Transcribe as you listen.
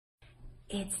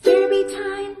It's derby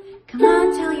time, come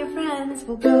on tell your friends,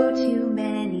 we'll go to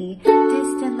many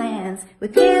distant lands.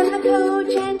 With Dan the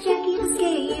coach and Jackie the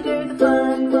skater, the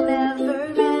fun will never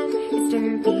end. It's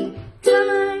derby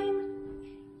time.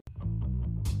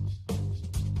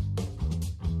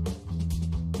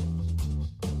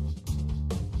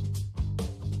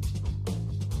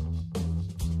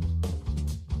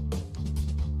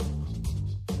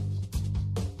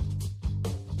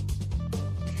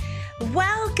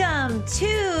 Welcome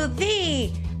to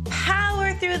the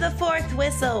Power Through the Fourth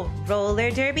Whistle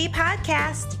Roller Derby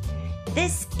podcast.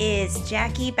 This is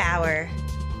Jackie Bauer.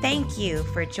 Thank you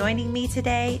for joining me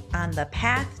today on the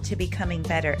path to becoming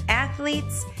better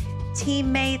athletes,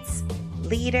 teammates,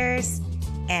 leaders,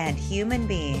 and human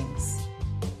beings.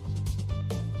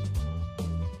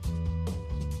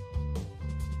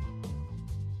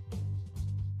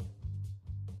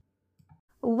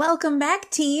 Welcome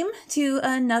back, team, to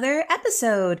another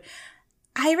episode.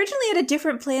 I originally had a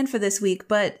different plan for this week,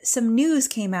 but some news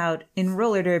came out in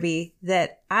roller derby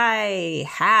that I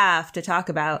have to talk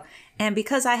about. And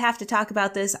because I have to talk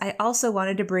about this, I also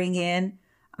wanted to bring in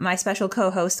my special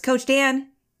co-host, Coach Dan.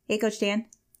 Hey, Coach Dan.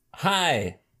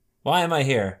 Hi. Why am I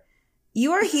here?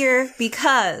 You are here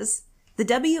because the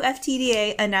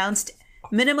WFTDA announced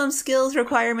minimum skills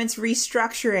requirements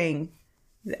restructuring,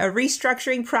 a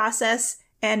restructuring process,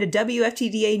 and a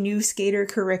WFTDA new skater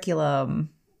curriculum.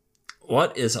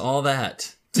 What is all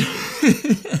that?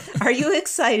 Are you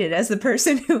excited as the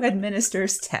person who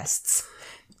administers tests?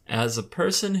 As a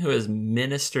person who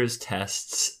administers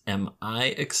tests, am I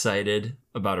excited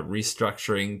about a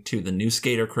restructuring to the new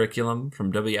skater curriculum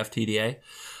from WFTDA?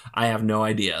 I have no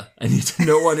idea. I need to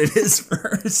know what it is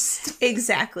first.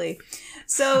 Exactly.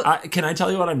 So, can I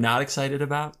tell you what I'm not excited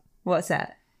about? What's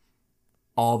that?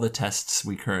 All the tests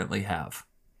we currently have.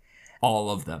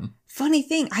 All of them. Funny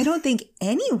thing, I don't think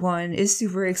anyone is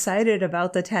super excited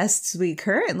about the tests we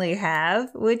currently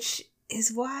have, which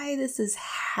is why this is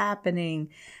happening.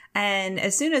 And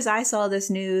as soon as I saw this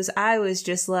news, I was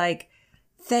just like,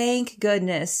 thank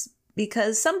goodness,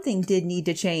 because something did need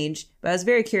to change. But I was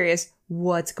very curious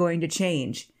what's going to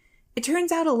change. It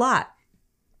turns out a lot.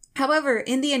 However,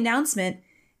 in the announcement,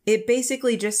 it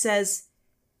basically just says,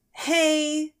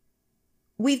 hey,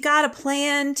 we've got a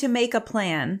plan to make a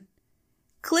plan.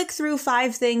 Click through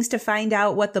 5 things to find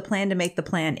out what the plan to make the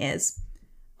plan is.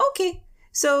 Okay,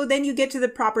 so then you get to the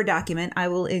proper document. I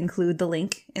will include the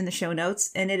link in the show notes,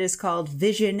 and it is called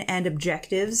Vision and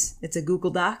Objectives. It's a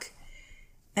Google Doc.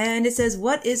 And it says,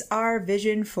 what is our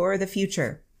vision for the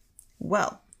future?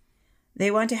 Well,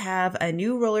 they want to have a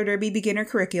new roller derby beginner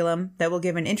curriculum that will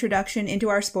give an introduction into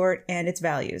our sport and its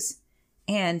values.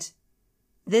 And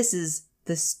this is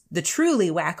the truly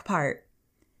whack part.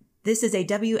 This is a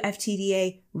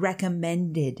WFTDA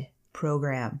recommended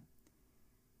program.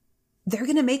 They're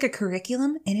going to make a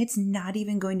curriculum and it's not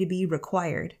even going to be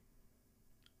required.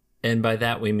 And by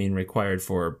that we mean required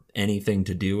for anything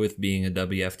to do with being a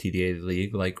WFTDA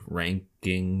league, like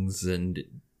rankings and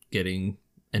getting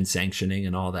and sanctioning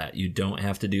and all that. You don't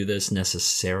have to do this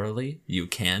necessarily. You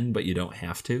can, but you don't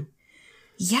have to.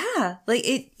 Yeah, like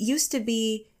it used to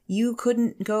be you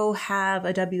couldn't go have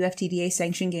a WFTDA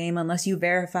sanctioned game unless you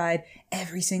verified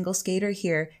every single skater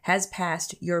here has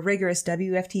passed your rigorous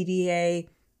WFTDA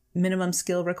minimum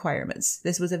skill requirements.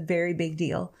 This was a very big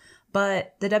deal.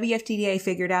 But the WFTDA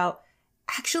figured out,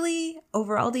 actually,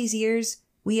 over all these years,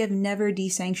 we have never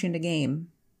desanctioned a game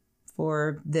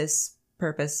for this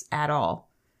purpose at all.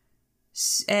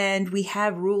 And we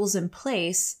have rules in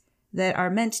place that are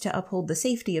meant to uphold the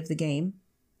safety of the game.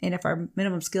 And if our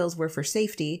minimum skills were for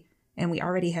safety, and we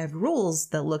already have rules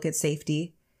that look at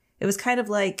safety, it was kind of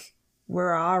like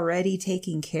we're already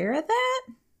taking care of that.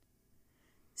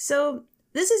 So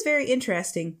this is very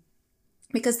interesting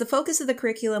because the focus of the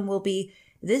curriculum will be,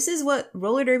 this is what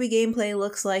roller derby gameplay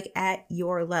looks like at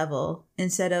your level,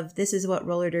 instead of this is what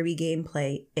roller derby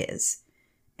gameplay is.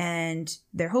 And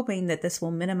they're hoping that this will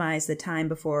minimize the time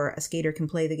before a skater can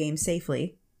play the game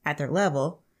safely at their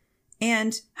level,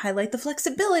 and highlight the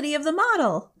flexibility of the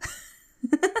model.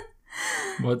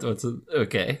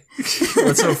 Okay.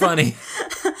 What's so funny?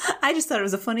 I just thought it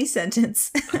was a funny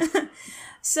sentence.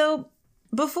 So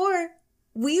before,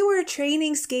 we were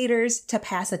training skaters to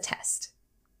pass a test.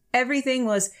 Everything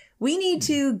was, we need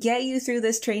to get you through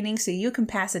this training so you can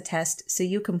pass a test so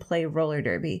you can play roller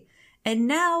derby. And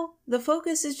now the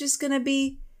focus is just going to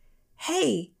be,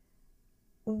 hey,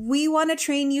 we want to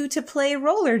train you to play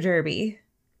roller derby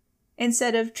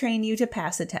instead of train you to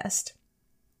pass a test,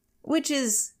 which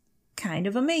is kind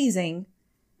of amazing.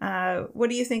 What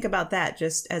do you think about that,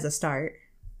 just as a start?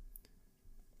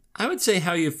 I would say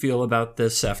how you feel about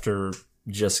this after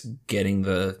just getting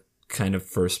the kind of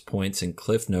first points and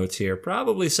cliff notes here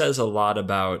probably says a lot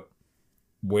about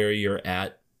where you're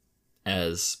at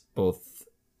as both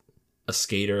a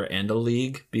skater and a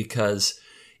league, because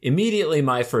immediately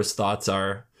my first thoughts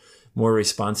are more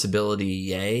responsibility,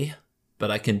 yay. But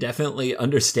I can definitely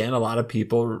understand a lot of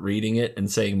people reading it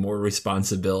and saying more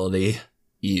responsibility,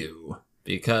 ew.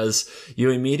 Because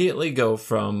you immediately go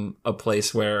from a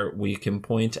place where we can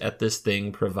point at this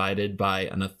thing provided by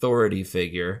an authority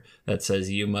figure that says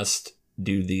you must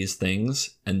do these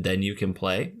things and then you can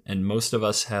play. And most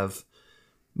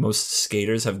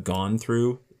skaters have gone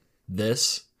through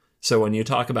this. So when you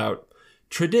talk about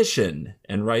tradition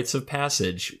and rites of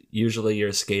passage, usually you're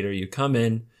a skater, you come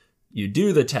in, you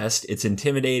do the test, it's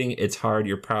intimidating, it's hard,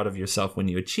 you're proud of yourself when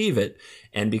you achieve it.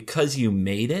 And because you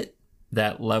made it,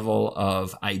 that level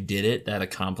of I did it, that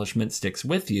accomplishment sticks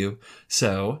with you.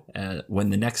 So when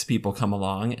the next people come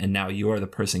along and now you are the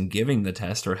person giving the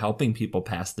test or helping people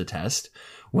pass the test,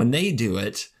 when they do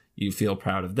it, you feel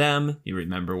proud of them, you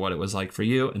remember what it was like for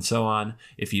you, and so on.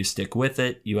 If you stick with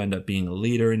it, you end up being a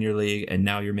leader in your league, and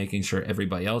now you're making sure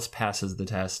everybody else passes the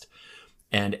test.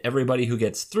 And everybody who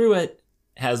gets through it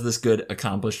has this good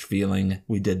accomplished feeling,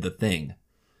 we did the thing.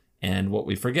 And what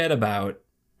we forget about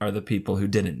are the people who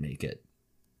didn't make it.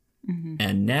 Mm-hmm.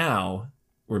 And now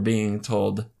we're being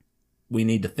told we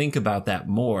need to think about that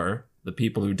more, the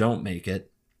people who don't make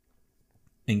it,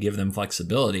 and give them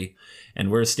flexibility. And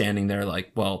we're standing there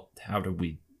like, well, how do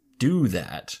we do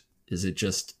that? Is it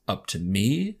just up to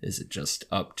me? Is it just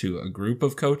up to a group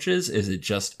of coaches? Is it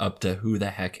just up to who the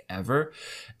heck ever?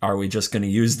 Are we just going to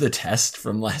use the test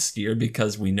from last year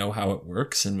because we know how it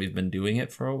works and we've been doing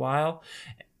it for a while?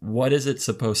 What is it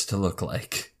supposed to look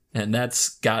like? And that's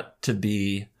got to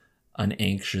be an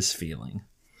anxious feeling.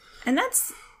 And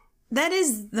that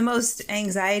is the most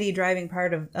anxiety driving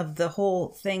part of the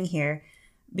whole thing here,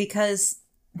 because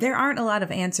there aren't a lot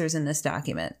of answers in this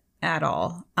document at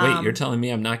all. Wait, you're telling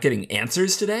me I'm not getting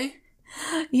answers today?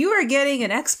 You are getting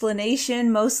an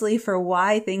explanation mostly for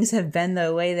why things have been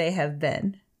the way they have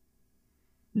been.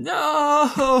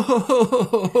 No.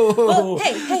 Well,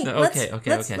 hey. No, okay.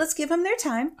 Let's give them their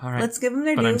time. All right. Let's give them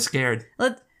their due. But I'm scared.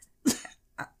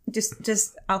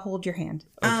 Just I'll hold your hand.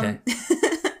 Okay.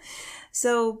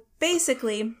 So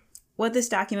basically, what this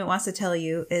document wants to tell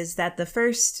you is that the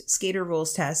first skater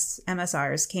rules tests,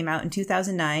 MSRs, came out in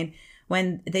 2009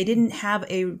 when they didn't have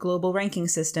a global ranking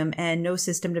system and no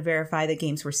system to verify that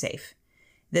games were safe.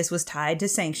 This was tied to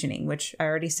sanctioning, which I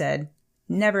already said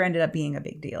never ended up being a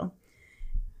big deal.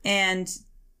 And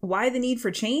why the need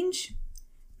for change?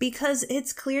 Because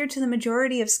it's clear to the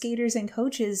majority of skaters and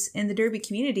coaches in the derby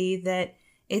community that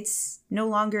it's no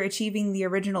longer achieving the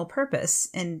original purpose,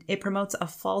 and it promotes a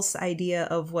false idea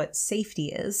of what safety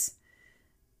is.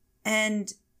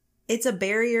 And it's a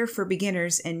barrier for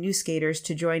beginners and new skaters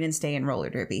to join and stay in roller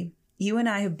derby. You and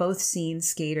I have both seen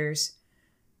skaters,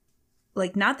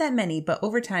 like not that many, but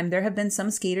over time there have been some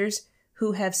skaters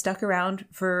who have stuck around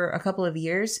for a couple of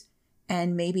years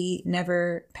and maybe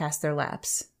never passed their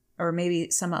laps. Or maybe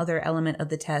some other element of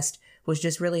the test was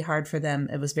just really hard for them.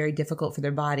 It was very difficult for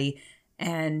their body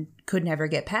and could never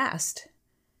get past.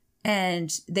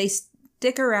 And they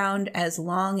stick around as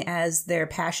long as their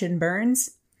passion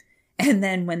burns. And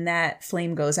then when that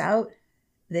flame goes out,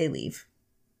 they leave.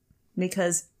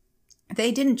 Because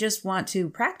they didn't just want to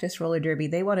practice roller derby.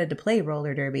 They wanted to play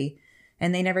roller derby.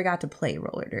 And they never got to play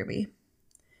roller derby.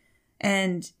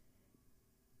 And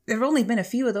there have only been a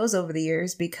few of those over the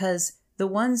years, because the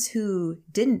ones who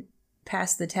didn't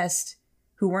pass the test,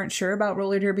 who weren't sure about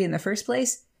roller derby in the first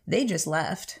place, they just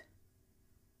left.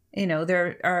 You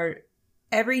know,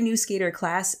 every new skater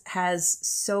class has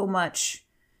so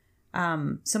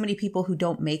many people who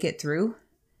don't make it through.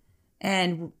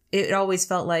 And it always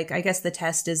felt like, I guess the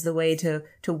test is the way to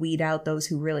weed out those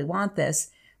who really want this.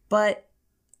 But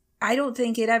I don't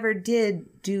think it ever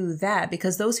did do that,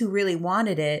 because those who really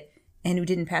wanted it and who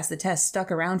didn't pass the test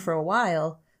stuck around for a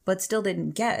while, but still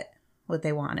didn't get what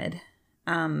they wanted.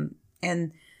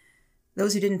 And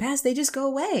those who didn't pass, they just go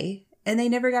away, and they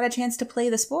never got a chance to play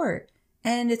the sport.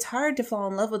 And it's hard to fall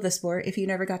in love with the sport if you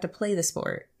never got to play the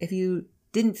sport. If you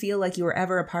didn't feel like you were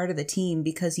ever a part of the team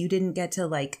because you didn't get to,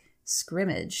 like,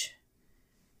 scrimmage.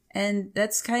 And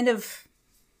that's kind of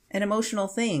an emotional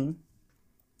thing.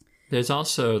 There's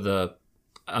also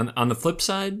on the flip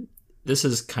side, this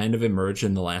has kind of emerged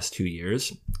in the last 2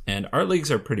 years, and our leagues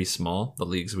are pretty small, the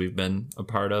leagues we've been a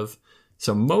part of.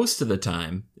 So most of the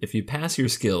time, if you pass your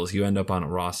skills, you end up on a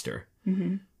roster.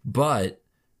 Mm-hmm. But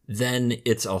then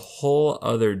it's a whole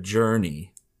other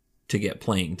journey to get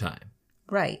playing time.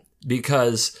 Right.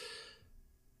 Because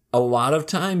a lot of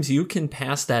times you can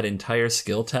pass that entire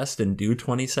skill test and do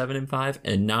 27 and 5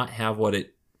 and not have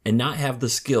the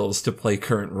skills to play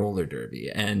current roller derby.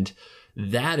 And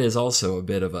that is also a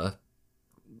bit of a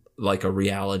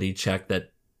reality check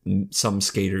that some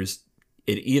skaters,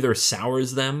 it either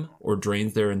sours them or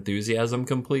drains their enthusiasm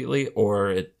completely,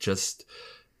 or it just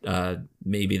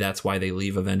maybe that's why they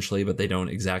leave eventually, but they don't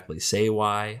exactly say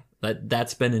why.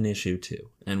 That's been an issue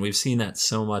too. And we've seen that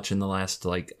so much in the last,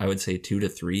 I would say 2 to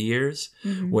 3 years,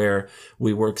 where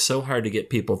we work so hard to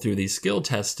get people through these skill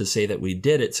tests to say that we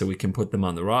did it so we can put them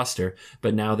on the roster.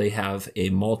 But now they have a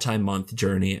multi-month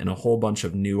journey and a whole bunch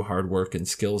of new hard work and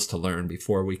skills to learn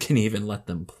before we can even let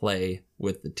them play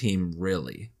with the team,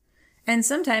 really. And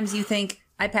sometimes you think,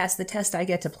 I passed the test, I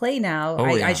get to play now.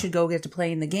 I should go get to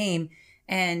play in the game.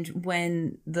 And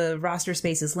when the roster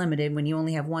space is limited, when you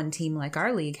only have one team like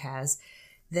our league has,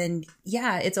 then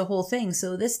yeah, it's a whole thing.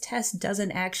 So this test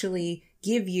doesn't actually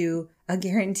give you a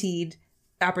guaranteed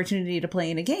opportunity to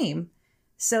play in a game.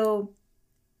 So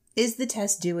is the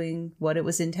test doing what it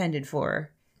was intended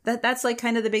for? That's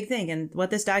kind of the big thing. And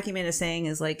what this document is saying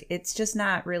is it's just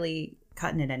not really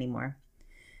cutting it anymore.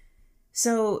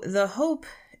 So the hope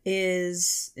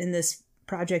is in this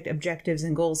project objectives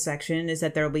and goals section is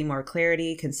that there will be more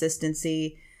clarity,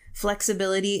 consistency,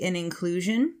 flexibility, and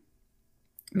inclusion,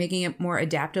 making it more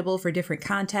adaptable for different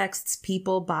contexts,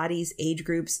 people, bodies, age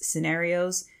groups,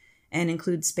 scenarios, and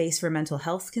include space for mental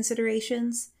health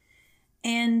considerations,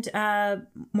 and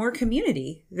more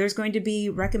community. There's going to be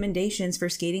recommendations for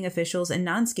skating officials and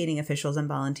non-skating officials and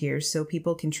volunteers so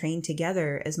people can train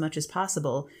together as much as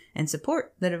possible and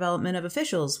support the development of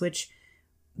officials, which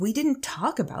we didn't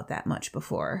talk about that much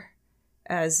before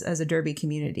as a derby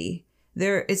community.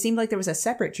 It seemed like there was a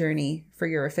separate journey for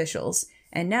your officials.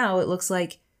 And now it looks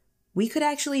like we could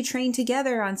actually train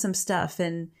together on some stuff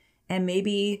and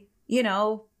maybe,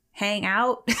 hang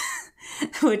out,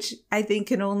 which I think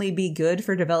can only be good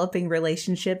for developing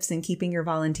relationships and keeping your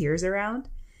volunteers around.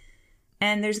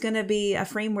 And there's going to be a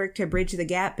framework to bridge the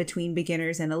gap between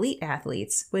beginners and elite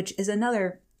athletes, which is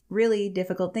another really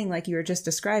difficult thing, like you were just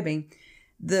describing.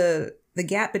 The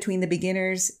gap between the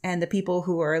beginners and the people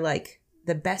who are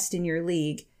the best in your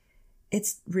league,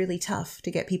 it's really tough to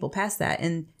get people past that.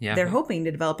 And they're hoping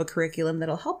to develop a curriculum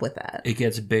that'll help with that. It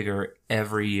gets bigger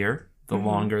every year, the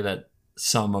longer that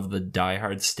some of the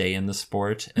diehards stay in the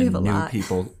sport and new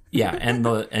people. Yeah,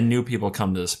 and new people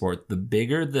come to the sport. The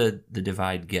bigger the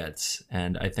divide gets.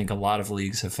 And I think a lot of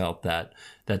leagues have felt that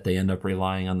they end up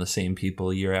relying on the same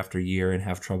people year after year and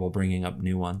have trouble bringing up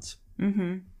new ones.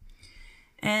 Mm-hmm.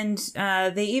 And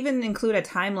they even include a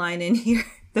timeline in here,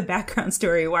 the background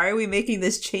story. Why are we making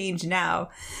this change now?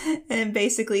 And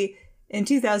basically, in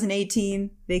 2018,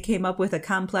 they came up with a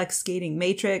complex skating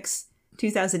matrix.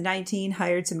 2019,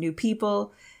 hired some new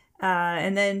people.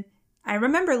 And then I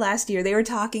remember last year, they were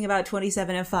talking about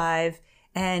 27 and 5.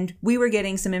 And we were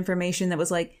getting some information that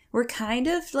was we're kind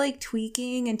of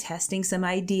tweaking and testing some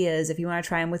ideas if you want to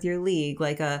try them with your league,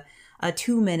 like a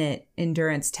 2-minute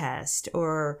endurance test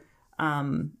or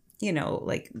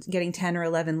getting 10 or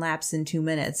 11 laps in 2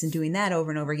 minutes and doing that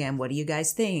over and over again. What do you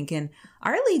guys think? And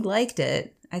our league liked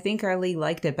it. I think our league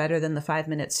liked it better than the 5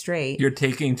 minutes straight. You're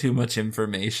taking too much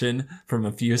information from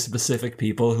a few specific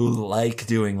people who like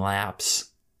doing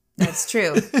laps. That's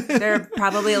true. There are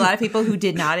probably a lot of people who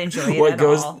did not enjoy it at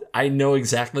all. I know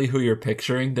exactly who you're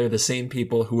picturing. They're the same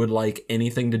people who would like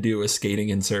anything to do with skating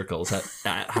in circles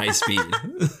at high speed.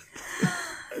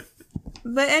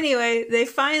 But anyway, they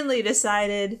finally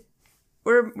decided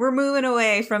we're moving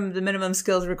away from the minimum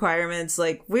skills requirements.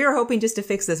 We were hoping just to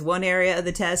fix this one area of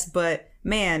the test, but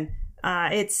man,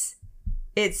 it's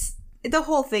the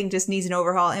whole thing just needs an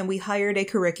overhaul. And we hired a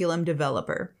curriculum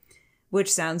developer,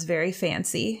 which sounds very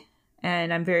fancy.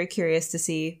 And I'm very curious to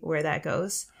see where that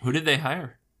goes. Who did they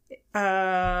hire?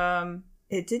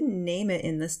 It didn't name it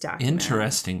in this document.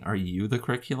 Interesting. Are you the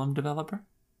curriculum developer?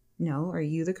 No. Are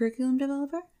you the curriculum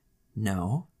developer?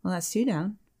 No. Well, that's 2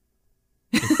 down.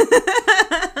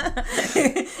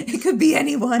 It could be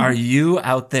anyone. Are you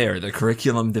out there, the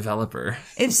curriculum developer?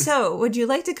 If so, would you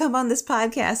like to come on this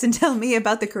podcast and tell me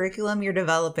about the curriculum you're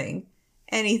developing?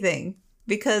 Anything.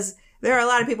 Because there are a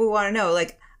lot of people who want to know.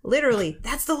 Literally,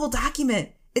 that's the whole document.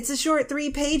 It's a short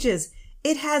 3 pages.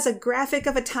 It has a graphic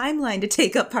of a timeline to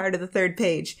take up part of the 3rd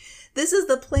page. This is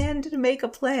the plan to make a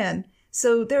plan.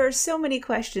 So there are so many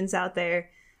questions out there.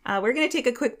 We're going to take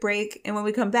a quick break. And when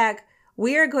we come back,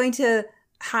 we are going to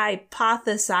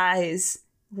hypothesize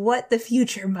what the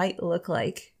future might look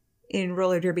like in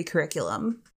roller derby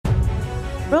curriculum.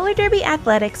 Roller Derby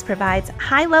Athletics provides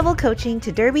high-level coaching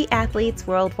to derby athletes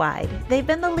worldwide. They've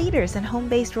been the leaders in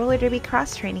home-based roller derby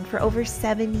cross-training for over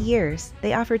 7 years.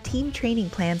 They offer team training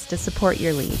plans to support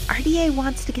your league. RDA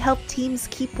wants to help teams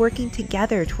keep working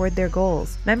together toward their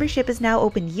goals. Membership is now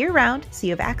open year-round, so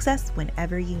you have access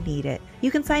whenever you need it.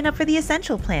 You can sign up for the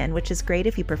Essential Plan, which is great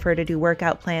if you prefer to do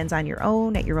workout plans on your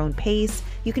own, at your own pace.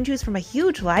 You can choose from a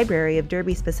huge library of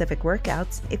derby-specific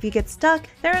workouts. If you get stuck,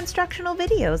 there are instructional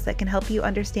videos that can help you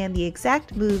understand the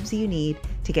exact moves you need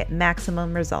to get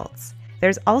maximum results.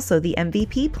 There's also the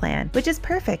MVP plan, which is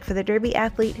perfect for the derby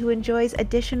athlete who enjoys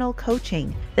additional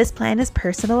coaching. This plan is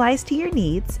personalized to your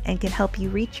needs and can help you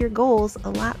reach your goals a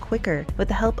lot quicker with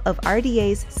the help of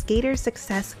RDA's Skater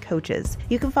Success coaches.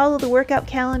 You can follow the workout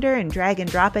calendar and drag and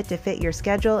drop it to fit your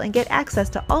schedule and get access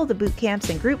to all the boot camps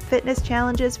and group fitness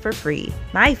challenges for free.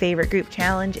 My favorite group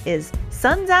challenge is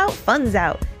Sun's Out, Fun's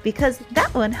Out, because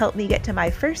that one helped me get to my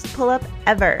first pull-up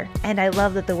ever. And I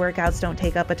love that the workouts don't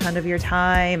take up a ton of your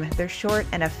time. They're short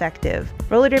and effective.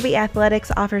 Roller Derby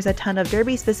Athletics offers a ton of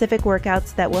derby-specific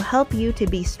workouts that will help you to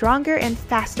be stronger and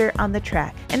faster on the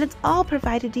track. And it's all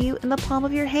provided to you in the palm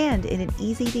of your hand in an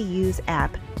easy-to-use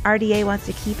app. RDA wants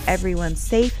to keep everyone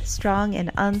safe, strong,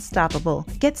 and unstoppable.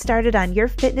 Get started on your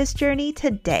fitness journey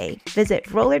today. Visit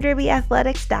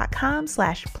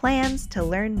rollerderbyathletics.com/plans to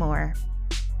learn more.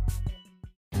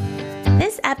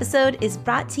 This episode is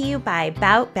brought to you by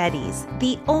Bout Betties,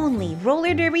 the only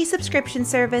roller derby subscription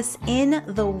service in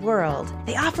the world.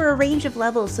 They offer a range of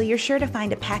levels, so you're sure to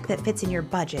find a pack that fits in your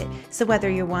budget. So whether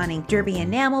you're wanting derby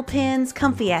enamel pins,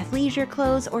 comfy athleisure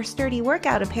clothes, or sturdy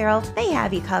workout apparel, they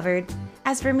have you covered.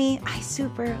 As for me, I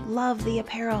super love the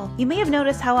apparel. You may have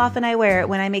noticed how often I wear it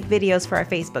when I make videos for our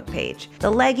Facebook page. The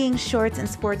leggings, shorts, and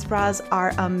sports bras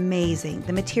are amazing.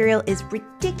 The material is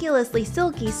ridiculously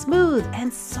silky, smooth,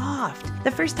 and soft.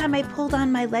 The first time I pulled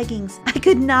on my leggings, I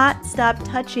could not stop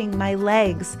touching my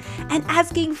legs and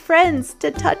asking friends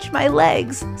to touch my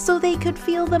legs so they could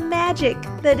feel the magic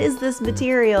that is this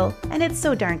material. And it's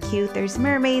so darn cute. There's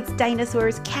mermaids,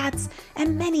 dinosaurs, cats,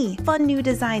 and many fun new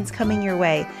designs coming your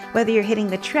way. Whether you're hitting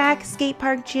the track, skate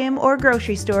park, gym, or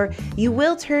grocery store, you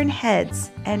will turn heads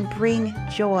and bring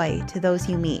joy to those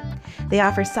you meet. They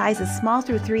offer sizes small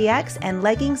through 3X, and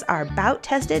leggings are bout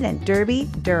tested and derby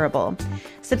durable.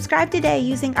 Subscribe today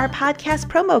using our podcast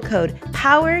promo code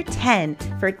POWER10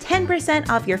 for 10%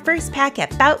 off your first pack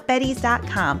at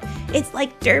boutbetties.com. It's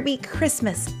like Derby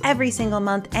Christmas every single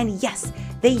month, and yes,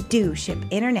 they do ship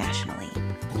internationally.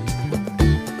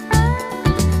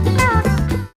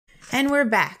 And we're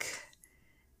back.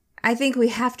 I think we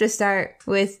have to start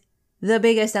with the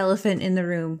biggest elephant in the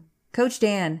room. Coach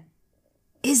Dan,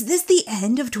 is this the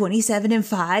end of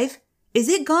 27-5? Is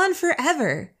it gone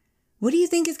forever? What do you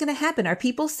think is going to happen? Are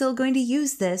people still going to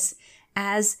use this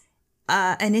as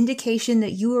an indication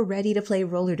that you are ready to play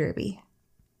roller derby?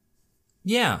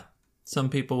 Yeah, some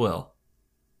people will.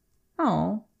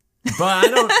 Oh. But I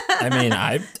don't. I mean,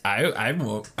 I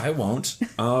won't.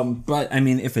 But I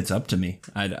mean, if it's up to me,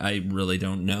 I really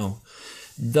don't know.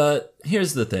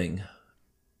 Here's the thing.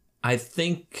 I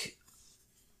think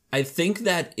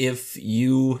that if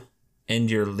you and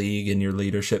your league and your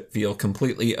leadership feel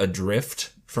completely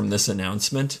adrift from this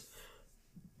announcement,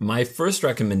 my first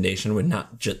recommendation would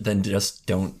not just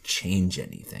don't change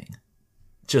anything.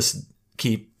 Just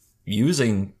keep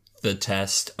using the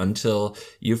test until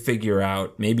you figure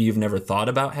out, maybe you've never thought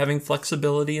about having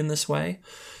flexibility in this way.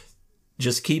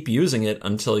 Just keep using it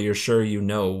until you're sure you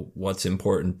know what's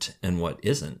important and what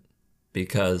isn't.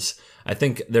 Because I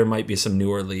think there might be some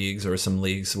newer leagues or some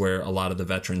leagues where a lot of the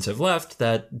veterans have left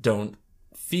that don't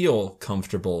feel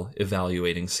comfortable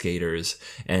evaluating skaters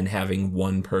and having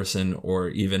one person or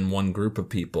even one group of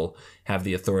people have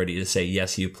the authority to say,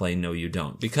 yes, you play, no, you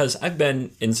don't. Because I've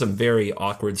been in some very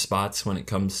awkward spots when it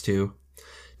comes to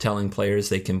telling players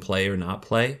they can play or not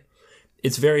play.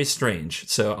 It's very strange.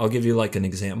 So I'll give you like an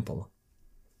example.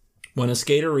 When a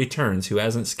skater returns who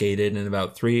hasn't skated in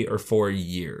about 3 or 4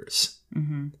 years,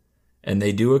 and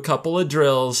they do a couple of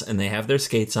drills and they have their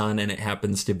skates on, and it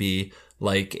happens to be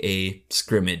like a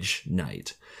scrimmage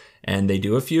night, and they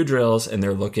do a few drills and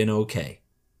they're looking okay,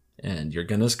 and you're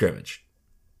going to scrimmage.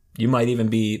 You might even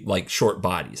be like short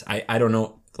bodies. I don't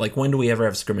know. Like, when do we ever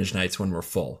have scrimmage nights when we're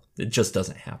full? It just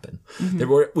doesn't happen.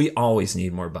 We always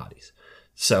need more bodies.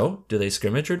 So do they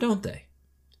scrimmage or don't they?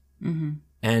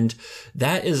 And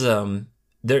that is,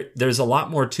 there's a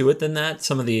lot more to it than that.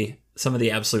 Some of the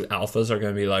absolute alphas are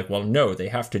going to be like, well, no, they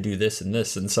have to do this and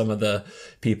this. And some of the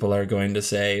people are going to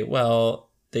say, well,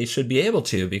 they should be able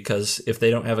to, because if they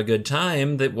don't have a good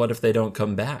time, what if they don't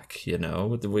come back? You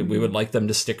know, we would like them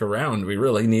to stick around. We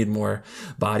really need more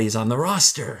bodies on the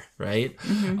roster, right?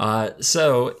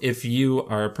 So if you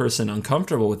are a person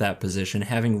uncomfortable with that position,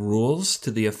 having rules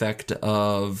to the effect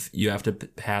of you have to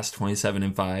pass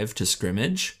 27-5 to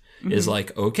scrimmage is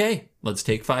like, okay, let's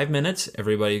take 5 minutes.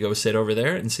 Everybody go sit over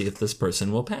there and see if this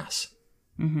person will pass.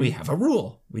 We have a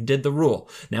rule. We did the rule.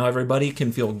 Now everybody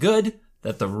can feel good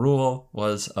that the rule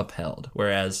was upheld.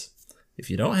 Whereas if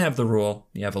you don't have the rule,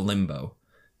 you have a limbo.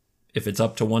 If it's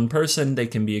up to one person, they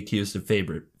can be accused of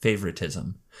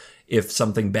favoritism. If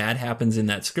something bad happens in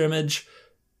that scrimmage,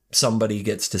 somebody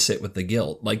gets to sit with the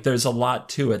guilt. Like, there's a lot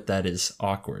to it that is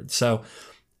awkward. So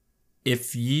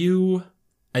if you,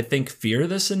 I think, fear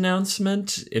this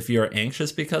announcement, if you're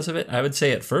anxious because of it, I would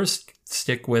say at first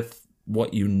stick with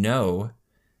what you know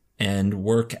and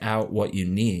work out what you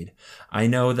need. I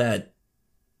know that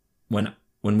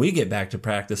when we get back to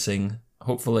practicing,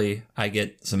 hopefully I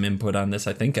get some input on this.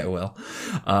 I think I will.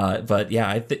 But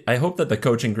yeah, I hope that the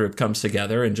coaching group comes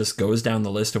together and just goes down the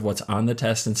list of what's on the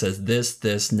test and says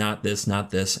this, not this, not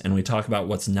this. And we talk about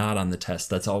what's not on the test.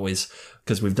 That's always,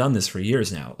 because we've done this for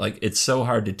years now. Like, it's so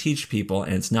hard to teach people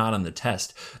and it's not on the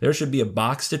test. There should be a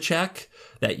box to check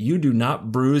that you do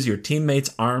not bruise your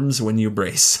teammates' arms when you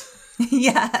brace.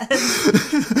 Yes.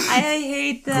 I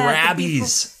hate that.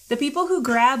 Grabbies. The people who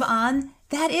grab on,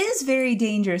 that is very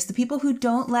dangerous. The people who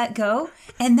don't let go,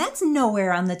 and that's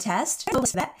nowhere on the test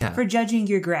for judging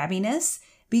your grabbiness,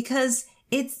 because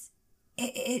it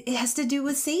has to do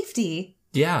with safety.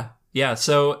 Yeah.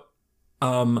 So,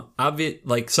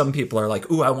 like, some people are like,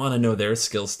 ooh, I want to know their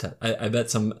skills test. I bet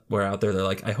somewhere out there, they're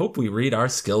like, I hope we read our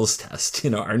skills test,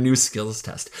 our new skills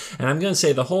test. And I'm going to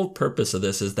say the whole purpose of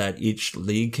this is that each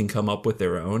league can come up with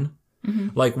their own.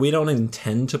 Like, we don't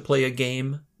intend to play a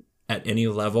game at any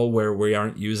level where we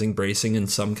aren't using bracing in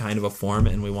some kind of a form,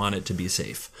 and we want it to be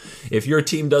safe. If your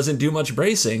team doesn't do much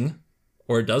bracing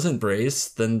or doesn't brace,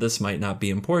 then this might not be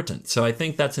important. So I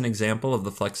think that's an example of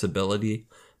the flexibility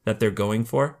that they're going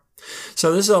for.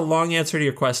 So this is a long answer to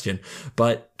your question,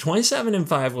 but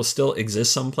 27-5 will still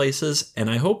exist some places, and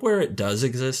I hope where it does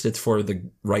exist, it's for the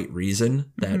right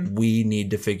reason, that we need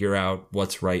to figure out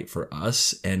what's right for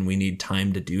us, and we need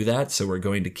time to do that, so we're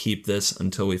going to keep this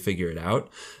until we figure it out.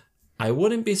 I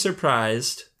wouldn't be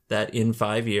surprised that in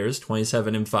 5 years,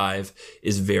 27-5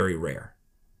 is very rare.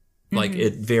 Like,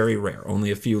 it very rare. Only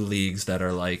a few leagues that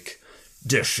are like,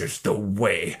 this is the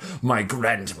way my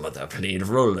grandmother played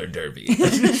roller derby.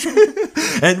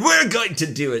 And we're going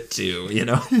to do it too,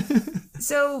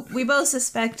 So we both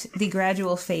suspect the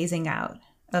gradual phasing out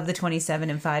of the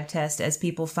 27-5 test as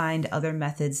people find other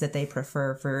methods that they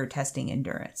prefer for testing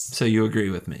endurance. So you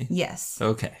agree with me? Yes.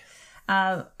 Okay.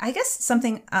 I guess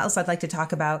something else I'd like to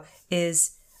talk about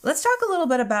is, let's talk a little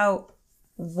bit about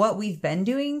what we've been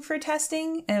doing for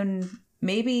testing, and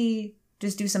maybe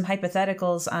just do some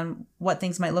hypotheticals on what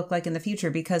things might look like in the future.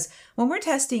 Because when we're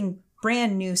testing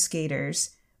brand new skaters,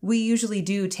 we usually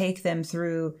do take them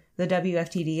through the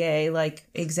WFTDA, like,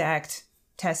 exact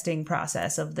testing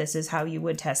process of this is how you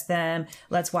would test them.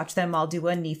 Let's watch them all do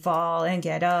a knee fall and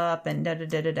get up and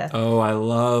da-da-da-da-da. Oh, I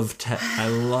love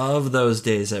those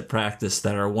days at practice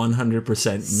that are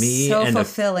 100% me. So and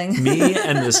fulfilling. Me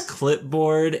and this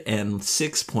clipboard and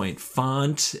 6-point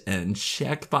font and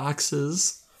check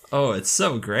boxes. Oh, it's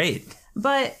so great.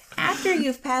 But after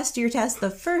you've passed your test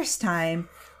the first time,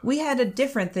 we had a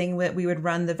different thing that we would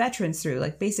run the veterans through.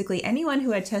 Like, basically anyone who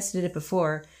had tested it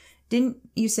before. Didn't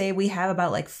you say we have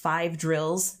about like 5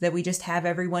 drills that we just have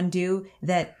everyone do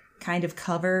that kind of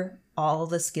cover all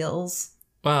the skills?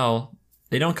 Well,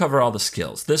 they don't cover all the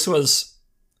skills. This was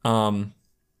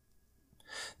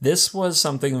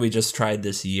something we just tried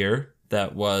this year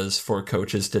that was for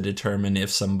coaches to determine if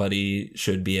somebody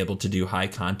should be able to do high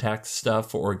contact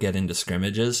stuff or get into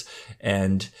scrimmages.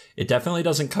 And it definitely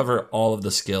doesn't cover all of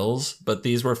the skills, but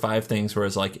these were 5 things where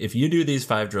it's like, if you do these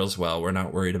 5 drills well, we're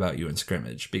not worried about you in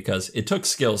scrimmage, because it took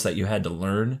skills that you had to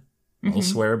learn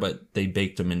elsewhere, but they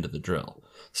baked them into the drill.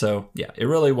 So yeah, it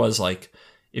really was like,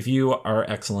 if you are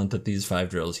excellent at these 5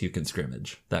 drills, you can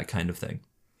scrimmage, that kind of thing.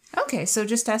 Okay, so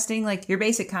just testing like your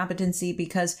basic competency,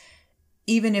 because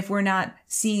even if we're not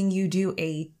seeing you do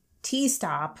a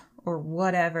T-stop or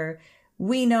whatever,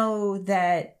 we know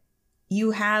that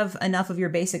you have enough of your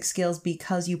basic skills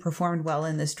because you performed well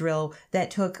in this drill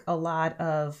that took a lot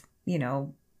of,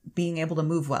 being able to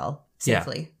move well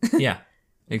safely. Yeah,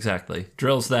 exactly.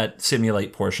 Drills that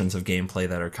simulate portions of gameplay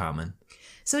that are common.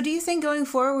 So do you think going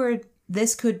forward,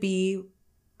 this could be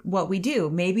what we do?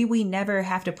 Maybe we never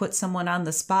have to put someone on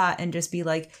the spot and just be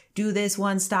like, do this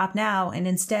one stop now. And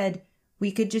instead,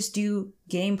 we could just do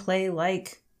gameplay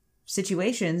like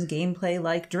situations, gameplay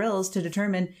like drills to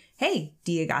determine, hey,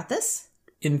 do you got this?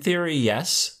 In theory,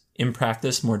 yes. In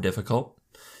practice, more difficult.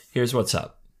 Here's what's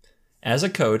up. As a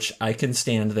coach, I can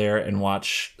stand there and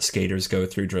watch skaters go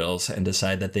through drills and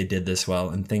decide that they did this well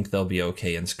and think they'll be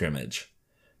okay in scrimmage.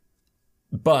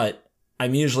 But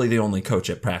I'm usually the only coach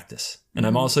at practice. And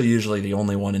I'm also usually the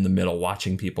only one in the middle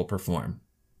watching people perform.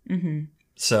 Mm-hmm.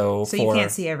 So you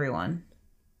can't see everyone.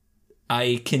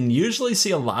 I can usually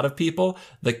see a lot of people.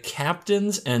 The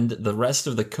captains and the rest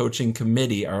of the coaching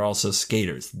committee are also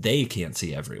skaters. They can't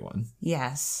see everyone.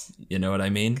 Yes. You know what I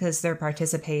mean? Because they're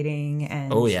participating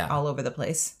and all over the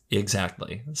place.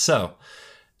 Exactly. So,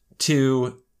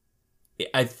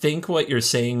 I think what you're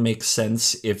saying makes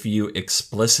sense if you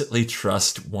explicitly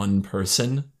trust one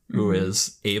person who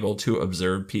is able to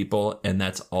observe people, and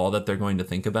that's all that they're going to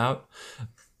think about.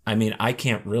 I mean, I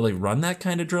can't really run that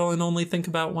kind of drill and only think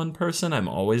about one person. I'm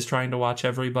always trying to watch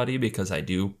everybody because I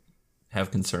do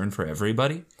have concern for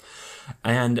everybody.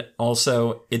 And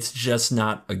also, it's just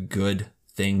not a good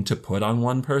thing to put on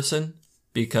one person,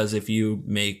 because if you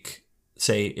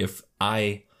if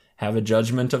I have a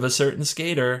judgment of a certain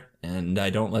skater and I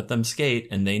don't let them skate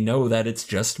and they know that it's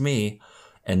just me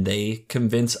and they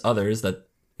convince others that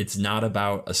it's not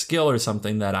about a skill or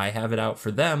something, that I have it out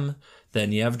for them,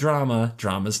 then you have drama.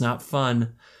 Drama's not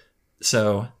fun.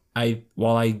 So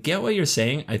while I get what you're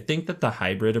saying, I think that the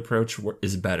hybrid approach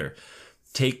is better.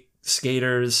 Take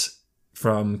skaters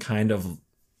who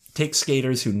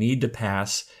need to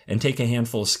pass and take a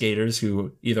handful of skaters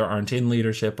who either aren't in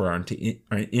leadership or aren't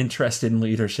interested in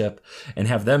leadership and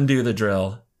have them do the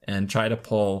drill and try to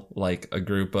pull like a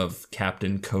group of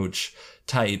captain coach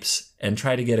types and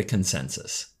try to get a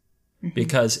consensus.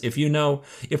 Because even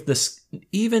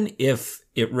if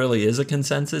it really is a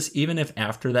consensus, even if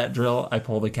after that drill I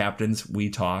pull the captains, we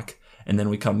talk, and then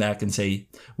we come back and say,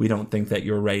 we don't think that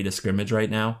you're ready to scrimmage right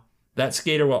now, that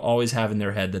skater will always have in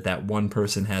their head that one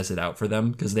person has it out for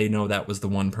them because they know that was the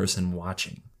one person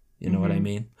watching. You know what I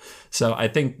mean? So I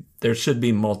think there should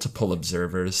be multiple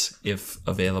observers if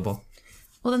available.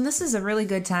 Well, then this is a really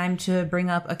good time to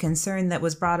bring up a concern that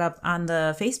was brought up on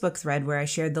the Facebook thread where I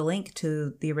shared the link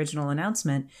to the original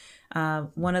announcement.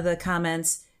 One of the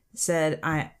comments said,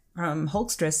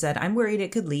 Hulkstress said, I'm worried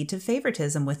it could lead to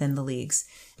favoritism within the leagues.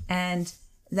 And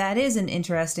that is an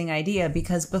interesting idea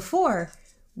because before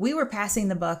we were passing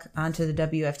the buck onto the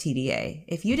WFTDA.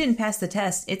 If you didn't pass the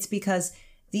test, it's because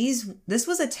this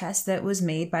was a test that was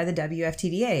made by the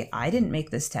WFTDA. I didn't make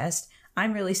this test.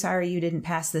 I'm really sorry you didn't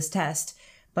pass this test.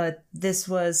 But this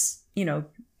was,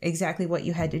 exactly what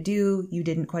you had to do. You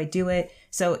didn't quite do it.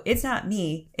 So it's not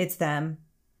me, it's them.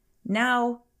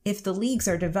 Now, if the leagues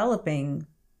are developing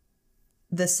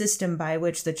the system by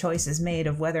which the choice is made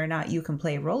of whether or not you can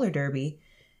play roller derby,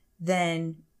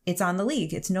 then it's on the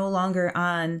league. It's no longer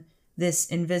on this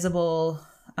invisible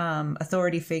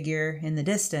authority figure in the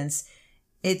distance.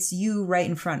 It's you right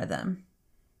in front of them.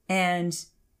 And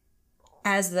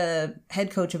as the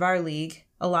head coach of our league,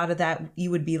 a lot of that, you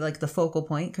would be like the focal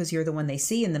point because you're the one they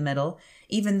see in the middle,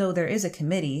 even though there is a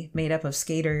committee made up of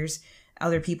skaters,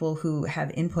 other people who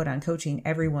have input on coaching,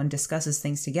 everyone discusses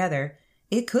things together.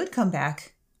 It could come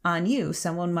back on you.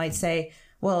 Someone might say,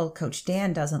 well, Coach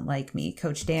Dan doesn't like me.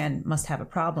 Coach Dan must have a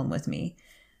problem with me.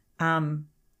 What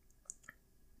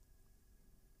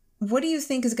do you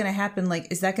think is going to happen?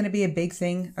 Like, is that going to be a big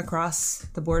thing across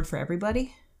the board for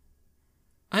everybody?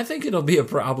 I think it'll be a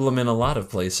problem in a lot of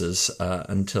places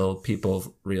until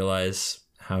people realize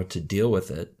how to deal with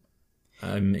it.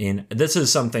 I mean, this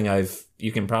is something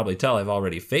you can probably tell I've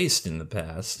already faced in the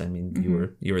past. I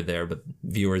mean, you were there, but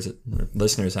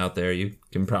listeners out there, you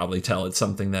can probably tell it's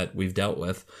something that we've dealt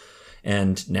with.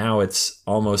 And now it's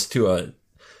almost to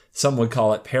some would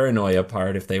call it paranoia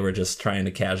part if they were just trying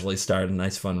to casually start a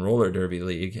nice fun roller derby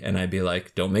league. And I'd be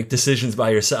like, don't make decisions by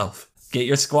yourself. Get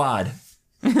your squad.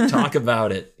 Talk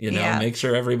about it, make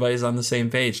sure everybody's on the same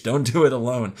page. Don't do it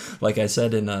alone. Like I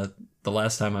said in the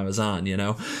last time I was on,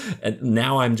 and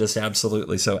now I'm just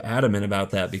absolutely so adamant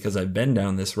about that because I've been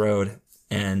down this road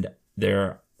and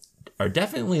there are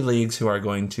definitely leagues who are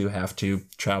going to have to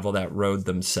travel that road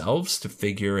themselves to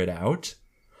figure it out.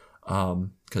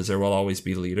 Because there will always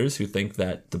be leaders who think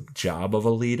that the job of a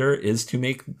leader is to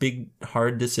make big,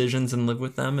 hard decisions and live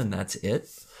with them, and that's it.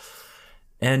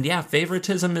 And yeah,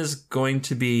 favoritism is going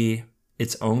to be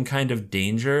its own kind of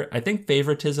danger. I think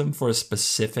favoritism for a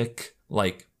specific,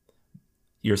 like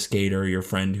your skater, your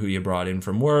friend who you brought in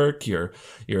from work, your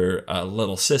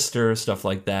little sister, stuff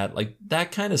like that. Like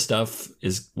that kind of stuff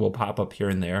will pop up here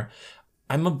and there.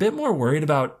 I'm a bit more worried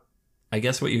about, I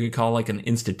guess what you could call like an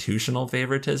institutional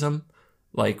favoritism.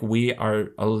 Like, we are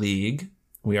a league.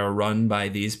 We are run by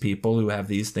these people who have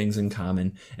these things in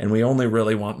common, and we only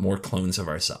really want more clones of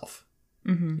ourselves.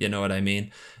 Mm-hmm. You know what I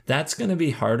mean? That's going to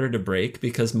be harder to break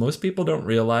because most people don't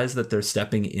realize that they're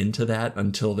stepping into that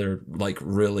until they're like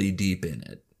really deep in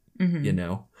it, you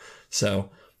know? So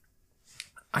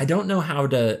I don't know how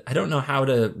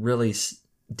to really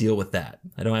deal with that.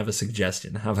 I don't have a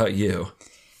suggestion. How about you?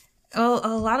 Well,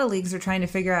 a lot of leagues are trying to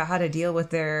figure out how to deal with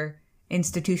their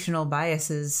institutional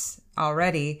biases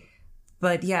already.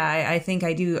 But yeah, I think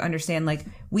I do understand, like,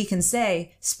 we can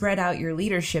say spread out your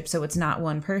leadership so it's not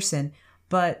one person.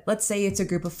 But let's say it's a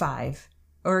group of 5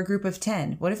 or a group of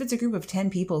 10. What if it's a group of 10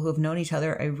 people who have known each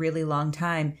other a really long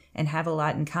time and have a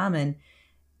lot in common?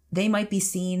 They might be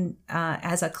seen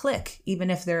as a clique, even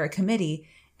if they're a committee.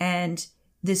 And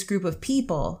this group of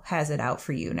people has it out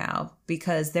for you now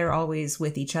because they're always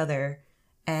with each other.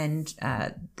 And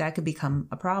that could become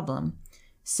a problem.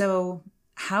 So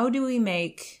how do we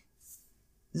make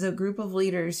the group of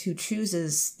leaders who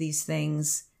chooses these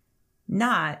things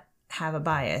not have a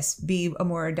bias, be a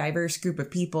more diverse group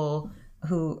of people,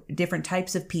 who different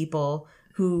types of people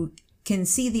who can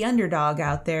see the underdog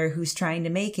out there who's trying to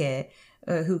make it,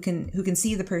 who can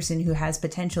see the person who has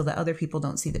potential that other people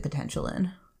don't see the potential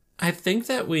in? I think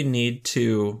that we need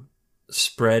to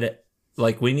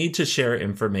we need to share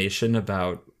information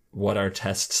about what our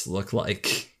tests look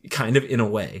like, kind of in a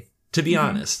way, to be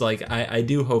honest. Like, I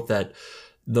do hope that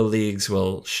the leagues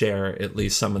will share at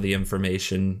least some of the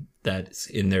information that's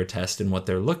in their test and what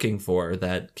they're looking for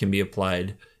that can be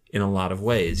applied in a lot of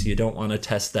ways. You don't want a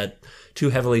test that too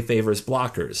heavily favors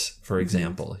blockers, for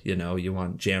example. You know, you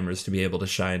want jammers to be able to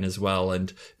shine as well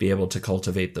and be able to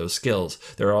cultivate those skills.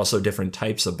 There are also different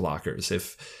types of blockers.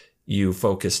 If you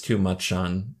focus too much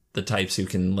on the types who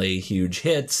can lay huge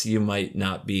hits, you might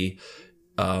not be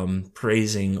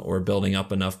praising or building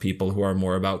up enough people who are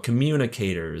more about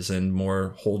communicators and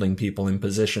more holding people in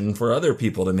position for other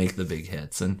people to make the big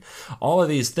hits. And all of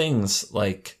these things,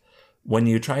 like, when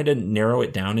you try to narrow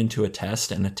it down into a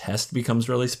test and a test becomes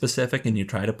really specific and you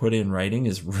try to put it in writing,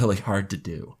 is really hard to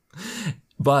do.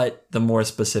 But the more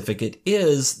specific it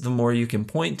is, the more you can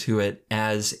point to it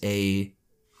as a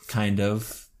kind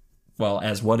of, well,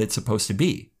 as what it's supposed to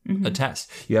be. A test.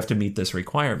 You have to meet this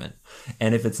requirement.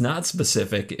 And if it's not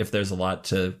specific, if there's a lot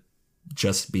to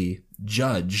just be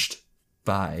judged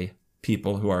by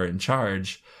people who are in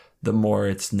charge, the more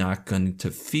it's not going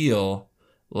to feel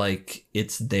like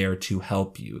it's there to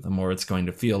help you. The more it's going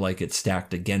to feel like it's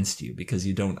stacked against you because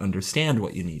you don't understand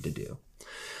what you need to do.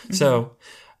 So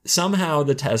somehow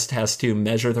the test has to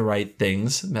measure the right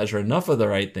things, measure enough of the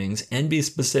right things, and be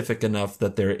specific enough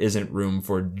that there isn't room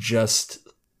for just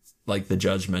like the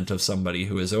judgment of somebody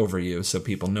who is over you, so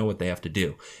people know what they have to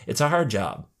do. It's a hard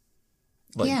job.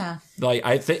 Yeah. Like,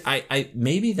 I think I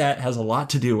maybe that has a lot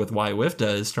to do with why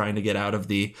WIFTA is trying to get out of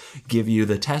the give you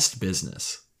the test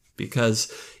business,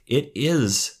 because it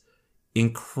is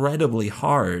incredibly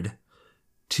hard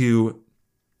to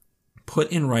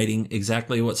put in writing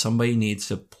exactly what somebody needs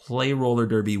to play roller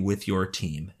derby with your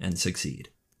team and succeed.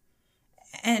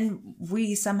 And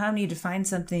we somehow need to find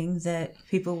something that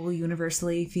people will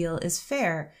universally feel is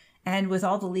fair. And with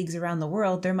all the leagues around the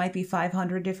world, there might be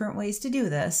 500 different ways to do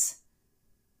this.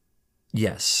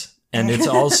 Yes. And it's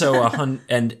also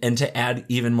and to add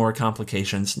even more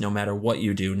complications, no matter what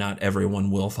you do, not everyone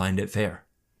will find it fair.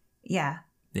 Yeah.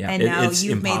 Yeah. And now it's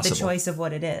you've impossible. made the choice of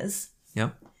what it is.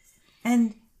 Yep.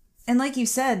 And like you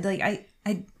said, like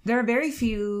there are very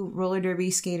few roller derby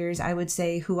skaters, I would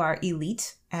say, who are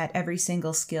elite at every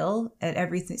single skill, at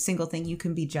every single thing you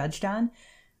can be judged on.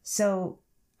 So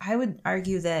I would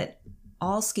argue that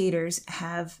all skaters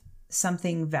have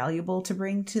something valuable to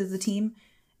bring to the team.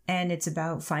 And it's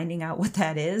about finding out what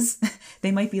that is.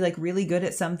 They might be like really good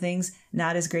at some things,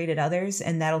 not as great at others,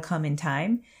 and that'll come in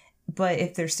time. But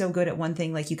if they're so good at one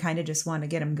thing, like, you kind of just want to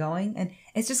get them going. And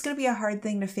it's just going to be a hard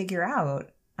thing to figure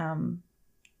out.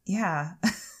 Yeah.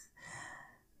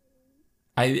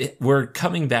 We're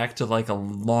coming back to like a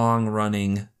long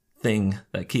running thing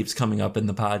that keeps coming up in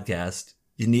the podcast.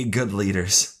 You need good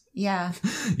leaders. Yeah.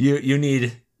 You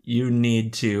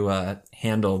need to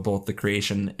handle both the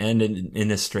creation and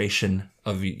administration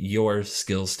of your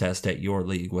skills test at your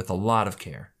league with a lot of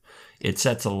care. It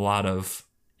sets a lot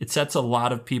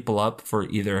of people up for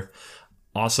either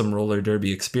awesome roller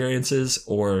derby experiences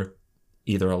or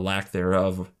either a lack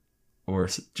thereof or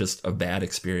just a bad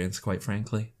experience, quite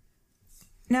frankly.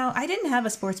 Now, I didn't have a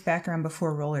sports background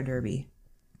before roller derby.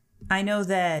 I know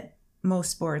that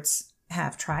most sports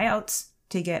have tryouts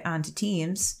to get onto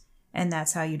teams, and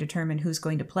that's how you determine who's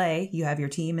going to play. You have your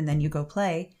team and then you go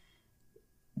play.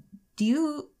 Do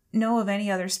you know of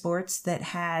any other sports that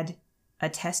had a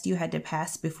test you had to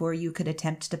pass before you could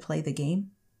attempt to play the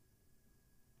game?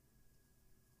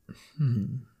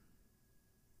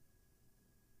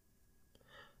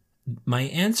 My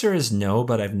answer is no,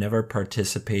 but I've never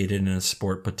participated in a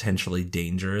sport potentially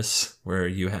dangerous where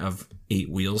you have 8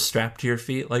 wheels strapped to your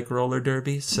feet like roller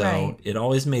derby. So Right. It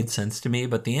always made sense to me,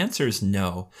 but the answer is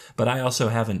no. But I also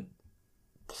haven't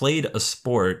played a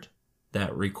sport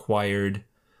that required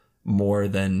more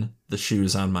than the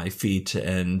shoes on my feet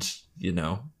and,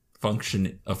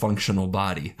 a functional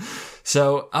body.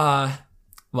 So,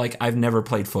 I've never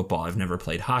played football. I've never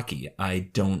played hockey. I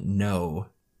don't know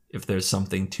if there's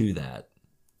something to that.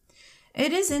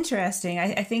 It is interesting.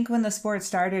 I think when the sport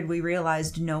started, we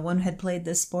realized no one had played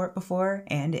this sport before,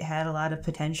 and it had a lot of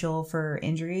potential for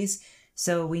injuries.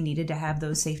 So we needed to have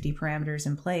those safety parameters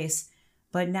in place.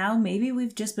 But now maybe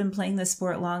we've just been playing this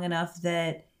sport long enough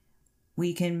that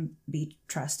we can be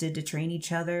trusted to train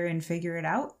each other and figure it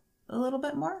out a little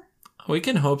bit more. We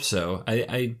can hope so.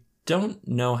 I don't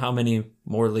know how many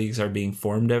more leagues are being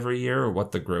formed every year or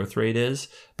what the growth rate is,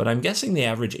 but I'm guessing the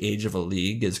average age of a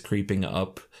league is creeping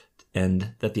up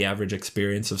and that the average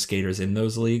experience of skaters in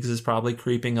those leagues is probably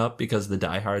creeping up because the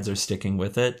diehards are sticking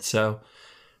with it. So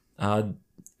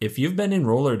if you've been in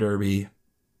roller derby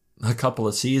a couple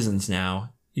of seasons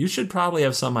now, you should probably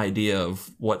have some idea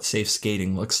of what safe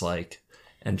skating looks like,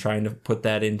 and trying to put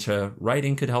that into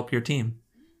writing could help your team.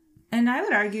 And I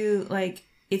would argue,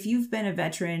 if you've been a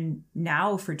veteran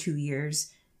now for 2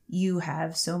 years, you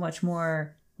have so much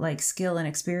more skill and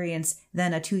experience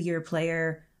than a 2-year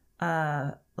player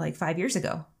 5 years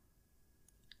ago.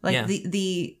 Yeah.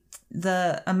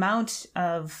 The amount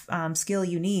of skill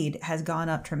you need has gone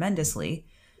up tremendously,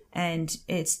 and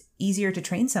it's easier to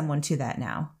train someone to that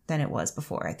now than it was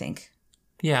before, I think.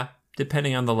 Yeah,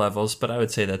 depending on the levels, but I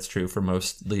would say that's true for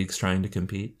most leagues trying to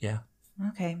compete. Yeah.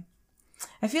 Okay.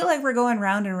 I feel like we're going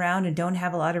round and round and don't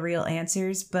have a lot of real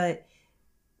answers, but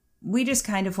we just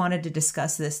kind of wanted to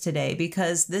discuss this today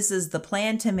because this is the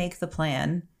plan to make the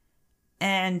plan.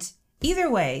 And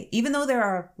either way, even though there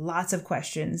are lots of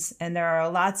questions and there are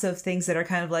lots of things that are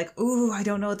kind of ooh, I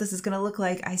don't know what this is going to look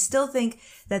like, I still think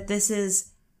that this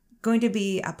is going to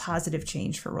be a positive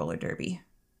change for roller derby.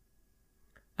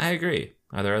 I agree.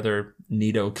 Are there other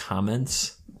neato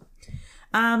comments?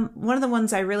 One of the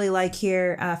ones I really like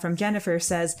here from Jennifer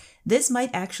says, "This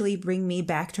might actually bring me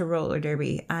back to roller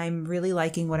derby. I'm really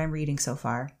liking what I'm reading so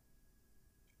far."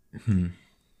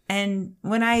 And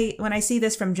when I see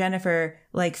this from Jennifer,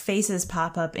 faces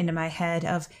pop up into my head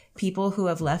of people who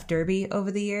have left derby over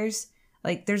the years.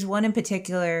 There's one in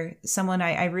particular, someone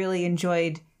I really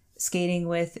enjoyed skating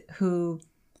with who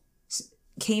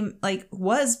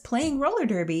was playing roller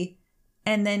derby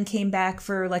and then came back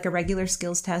for a regular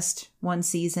skills test one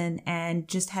season and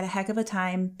just had a heck of a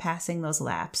time passing those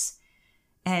laps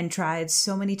and tried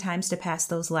so many times to pass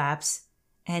those laps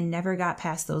and never got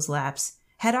past those laps.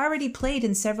 Had already played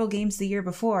in several games the year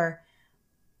before,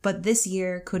 but this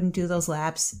year couldn't do those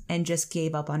laps and just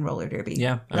gave up on roller derby.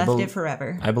 Yeah. Left it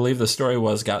forever. I believe the story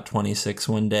was got 26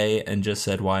 one day and just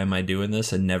said, "Why am I doing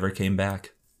this?" and never came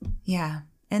back. Yeah.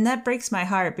 And that breaks my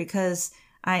heart because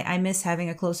I miss having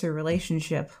a closer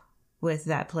relationship with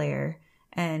that player.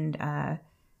 And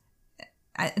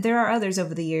there are others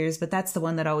over the years, but that's the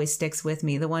one that always sticks with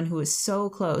me. The one who was so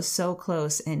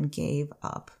close and gave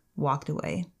up, walked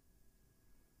away.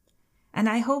 And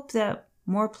I hope that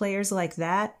more players like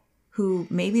that, who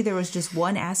maybe there was just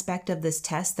one aspect of this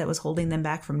test that was holding them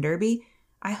back from derby,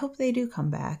 I hope they do come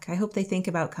back. I hope they think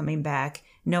about coming back,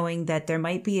 knowing that there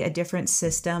might be a different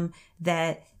system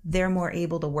that they're more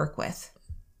able to work with.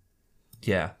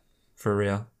 Yeah, for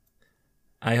real.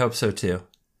 I hope so too.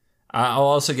 I'll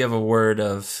also give a word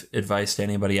of advice to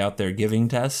anybody out there giving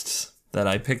tests that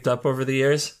I picked up over the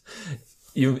years.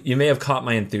 You may have caught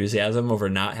my enthusiasm over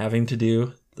not having to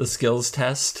do the skills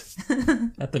test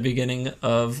at the beginning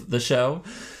of the show.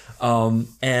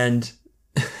 And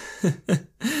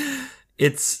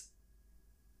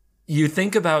you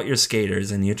think about your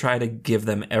skaters and you try to give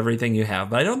them everything you have,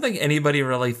 but I don't think anybody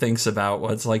really thinks about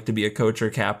what it's like to be a coach or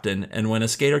captain. And when a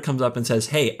skater comes up and says,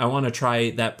 "Hey, I want to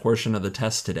try that portion of the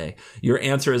test today," your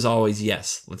answer is always,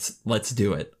 "Yes, let's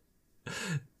do it."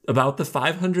 About the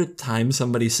 500th time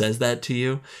somebody says that to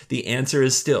you, the answer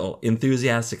is still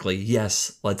enthusiastically,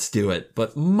 "Yes, let's do it."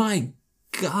 But my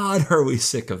God, are we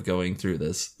sick of going through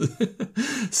this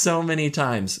so many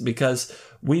times, because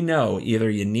we know either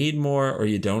you need more or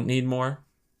you don't need more.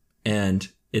 And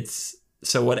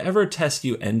so whatever test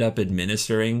you end up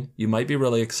administering, you might be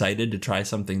really excited to try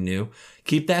something new.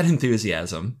 Keep that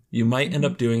enthusiasm. You might end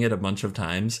up doing it a bunch of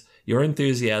times. Your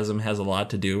enthusiasm has a lot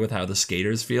to do with how the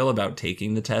skaters feel about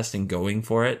taking the test and going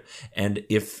for it. And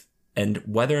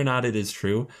whether or not it is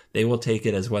true, they will take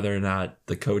it as whether or not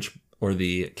the coach or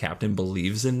the captain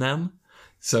believes in them.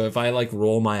 So if I like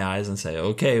roll my eyes and say,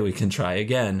 okay, we can try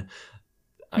again,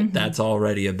 that's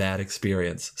already a bad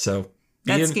experience. So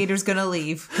that skater's going to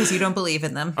leave because you don't believe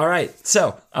in them. All right.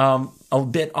 So a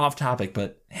bit off topic,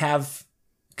 but have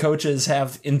coaches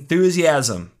have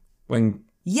enthusiasm when...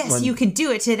 Yes, you can do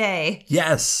it today.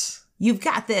 Yes. You've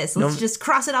got this. Let's just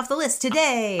cross it off the list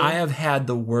today. I have had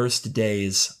the worst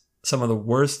days, some of the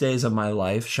worst days of my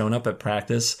life, shown up at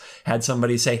practice, had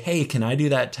somebody say, hey, can I do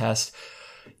that test?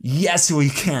 Yes,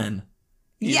 we can.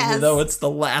 Yes. Even though it's the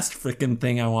last freaking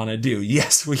thing I want to do.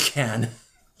 Yes, we can.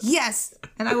 Yes.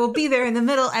 And I will be there in the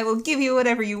middle. I will give you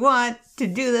whatever you want to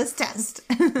do this test.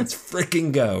 Let's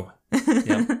freaking go.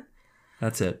 Yep.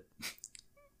 That's it.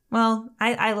 Well,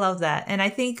 I love that. And I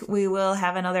think we will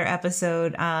have another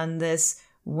episode on this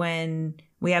when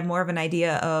we have more of an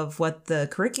idea of what the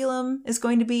curriculum is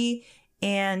going to be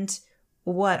and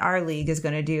what our league is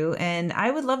going to do. And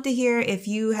I would love to hear if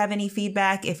you have any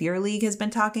feedback, if your league has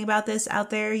been talking about this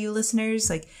out there, you listeners,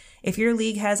 like if your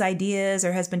league has ideas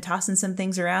or has been tossing some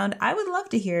things around, I would love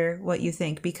to hear what you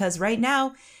think, because right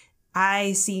now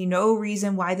I see no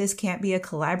reason why this can't be a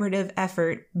collaborative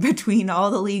effort between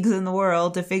all the leagues in the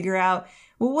world to figure out,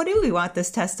 well, what do we want this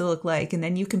test to look like? And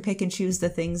then you can pick and choose the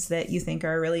things that you think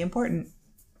are really important.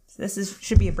 So this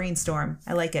should be a brainstorm.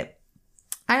 I like it.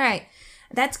 All right.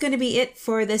 That's going to be it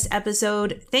for this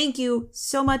episode. Thank you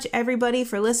so much, everybody,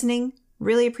 for listening.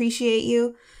 Really appreciate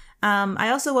you. I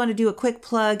also want to do a quick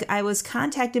plug. I was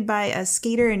contacted by a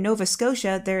skater in Nova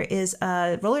Scotia. There is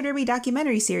a roller derby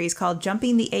documentary series called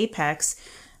Jumping the Apex.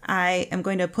 I am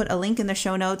going to put a link in the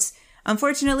show notes.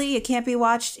 Unfortunately, it can't be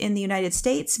watched in the United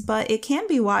States, but it can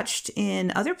be watched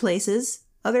in other places,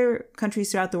 other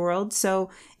countries throughout the world. So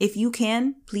if you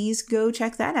can, please go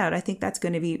check that out. I think that's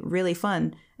going to be really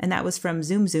fun. And that was from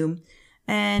Zoom Zoom.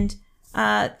 And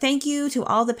thank you to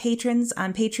all the patrons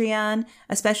on Patreon,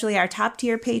 especially our top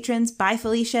tier patrons, Bye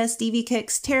Felicia, Stevie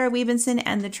Kicks, Tara Weavenson,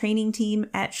 and the training team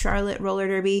at Charlotte Roller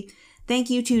Derby. Thank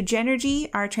you to Genergy,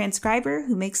 our transcriber,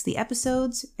 who makes the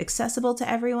episodes accessible to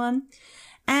everyone.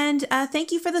 And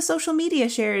thank you for the social media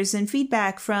shares and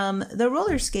feedback from the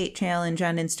Roller Skate Challenge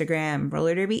on Instagram,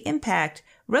 Roller Derby Impact,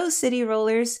 Rose City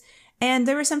Rollers, and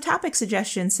there were some topic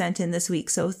suggestions sent in this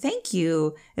week, so thank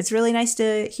you. It's really nice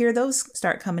to hear those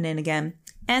start coming in again.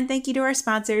 And thank you to our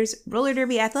sponsors, Roller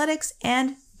Derby Athletics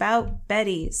and Bout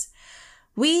Betties.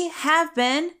 We have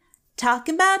been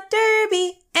talking about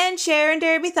Derby and sharing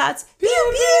Derby thoughts.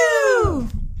 Pew pew!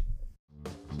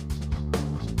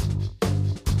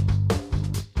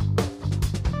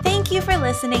 Thank you for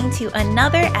listening to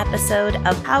another episode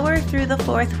of Power Through the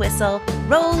Fourth Whistle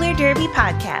Roller Derby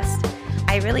Podcast.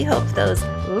 I really hope those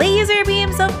laser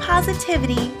beams of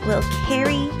positivity will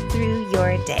carry through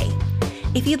your day.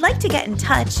 If you'd like to get in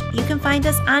touch, you can find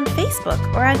us on Facebook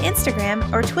or on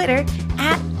Instagram or Twitter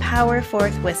at Power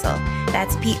Fourth Whistle.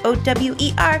 That's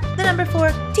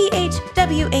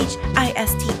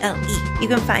POWER4THWHISTLE. You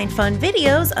can find fun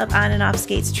videos of On and Off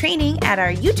Skates training at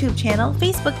our YouTube channel,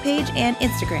 Facebook page, and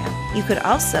Instagram. You could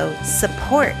also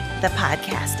support the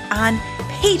podcast on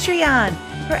Patreon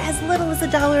for as little as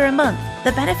 $1 a month.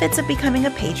 The benefits of becoming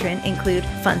a patron include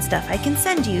fun stuff I can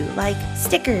send you, like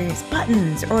stickers,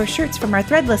 buttons, or shirts from our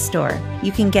Threadless store.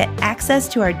 You can get access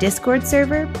to our Discord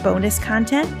server, bonus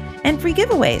content, and free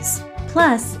giveaways.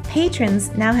 Plus,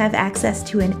 patrons now have access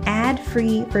to an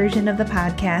ad-free version of the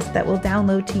podcast that will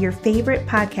download to your favorite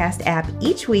podcast app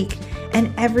each week, and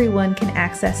everyone can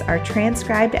access our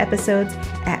transcribed episodes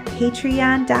at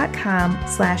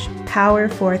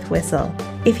patreon.com/powerfourthwhistle.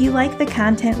 If you like the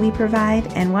content we provide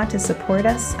and want to support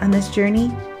us on this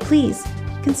journey, please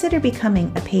consider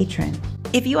becoming a patron.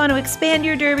 If you want to expand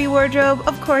your derby wardrobe,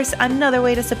 of course, another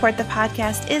way to support the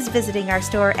podcast is visiting our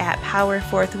store at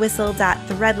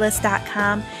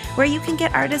powerfourthwhistle.threadless.com, where you can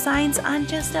get our designs on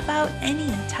just about any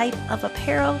type of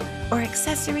apparel or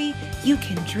accessory you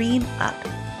can dream up.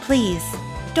 Please,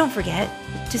 don't forget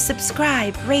to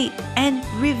subscribe, rate, and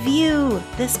review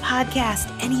this podcast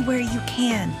anywhere you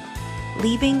can.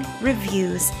 Leaving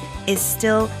reviews is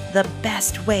still the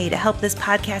best way to help this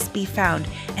podcast be found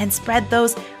and spread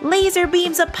those laser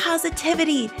beams of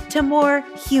positivity to more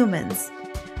humans.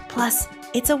 Plus,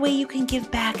 it's a way you can give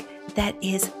back that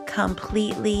is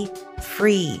completely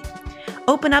free.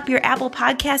 Open up your Apple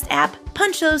Podcast app,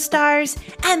 punch those stars,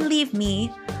 and leave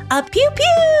me a pew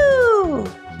pew!